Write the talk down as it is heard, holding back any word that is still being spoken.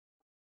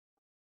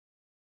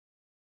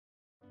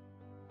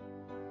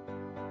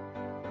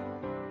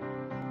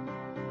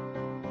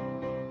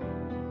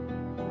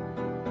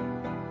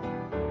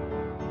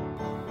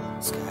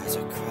Skies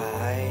are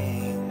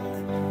crying,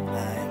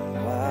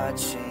 I'm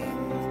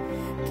watching,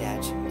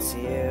 catching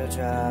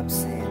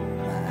teardrops in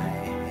my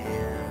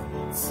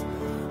hands.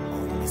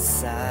 Only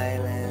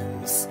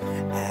silence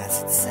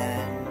as it's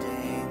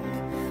ending,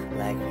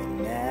 like we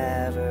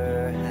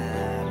never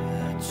had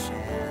a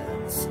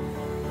chance.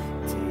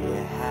 Do you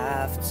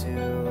have to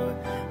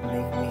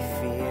make me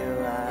feel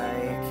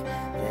like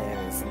there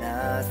is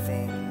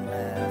nothing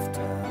left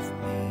of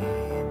me?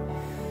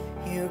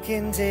 You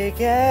can take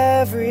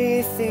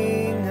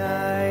everything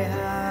I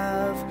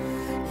have,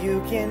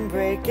 you can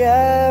break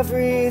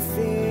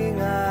everything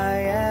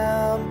I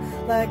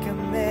am, like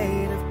I'm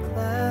made of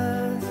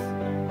glass,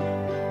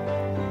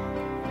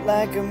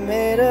 like I'm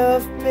made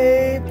of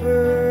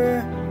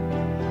paper.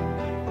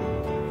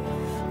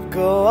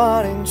 Go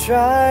on and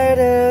try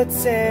to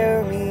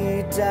tear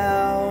me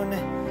down,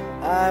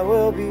 I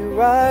will be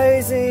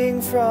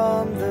rising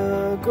from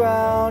the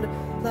ground,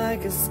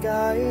 like a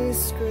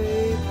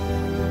skyscraper,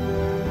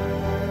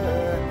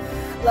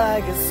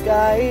 like a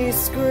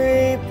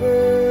skyscraper.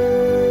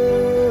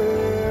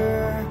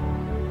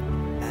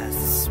 As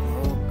the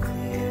smoke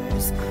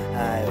clears,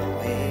 I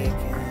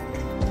awaken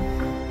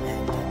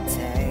and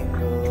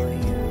untangle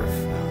you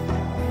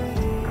from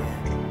me.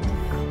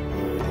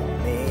 Would it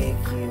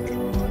make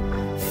you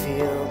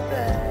feel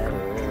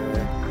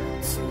better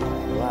to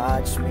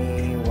watch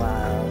me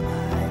while I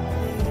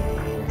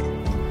bleed?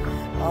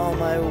 All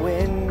my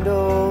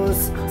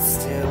windows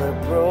still are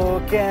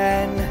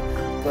broken,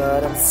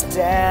 but I'm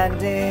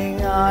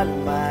standing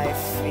on my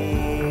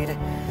feet.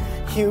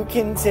 You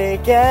can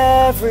take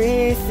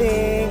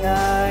everything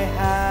I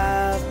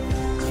have,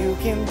 you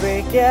can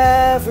break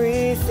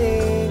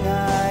everything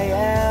I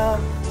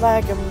am,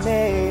 like I'm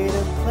made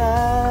of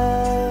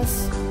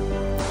glass,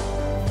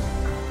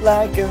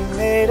 like I'm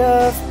made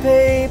of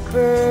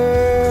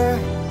paper.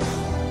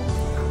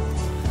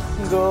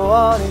 Go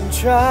on and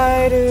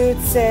try to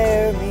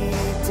tear me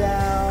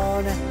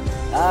down,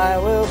 I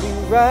will be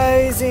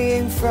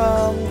rising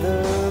from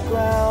the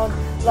ground,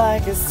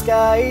 like a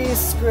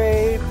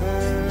skyscraper,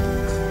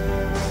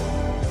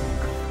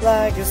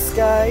 like a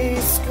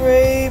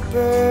skyscraper.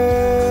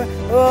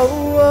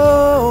 Oh,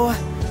 oh.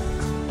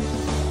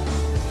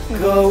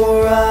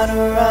 Go run,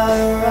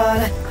 run,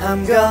 run,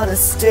 I'm gonna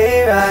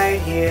stay right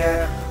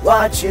here,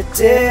 watch you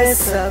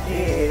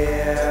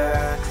disappear.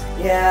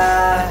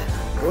 Yeah,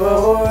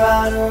 go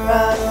run,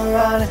 run,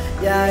 run,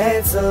 yeah,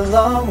 it's a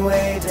long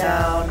way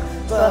down,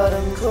 but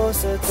I'm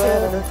closer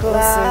to the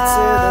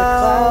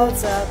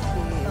clouds up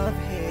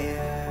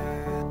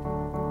here.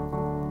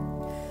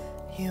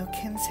 You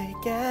can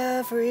take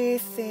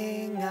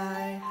everything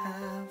I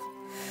have,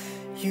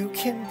 you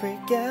can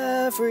break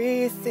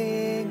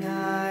everything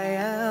I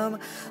am,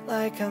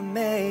 like I'm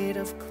made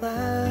of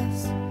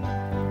glass,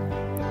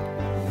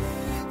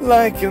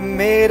 like I'm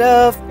made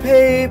of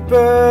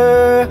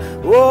paper.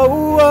 Whoa,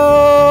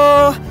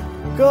 whoa.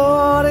 Go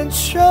on and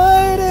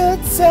try to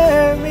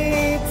tear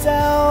me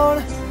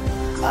down,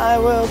 I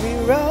will be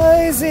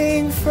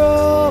rising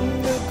from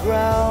the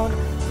ground,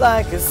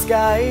 like a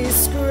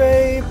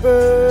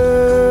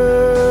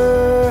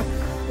skyscraper,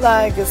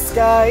 like a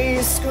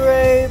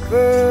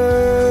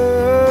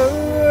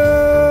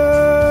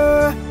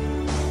skyscraper,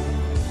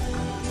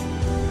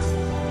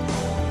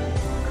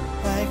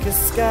 like a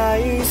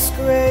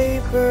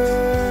skyscraper,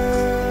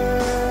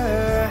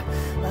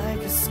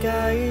 like a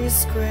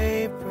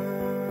skyscraper.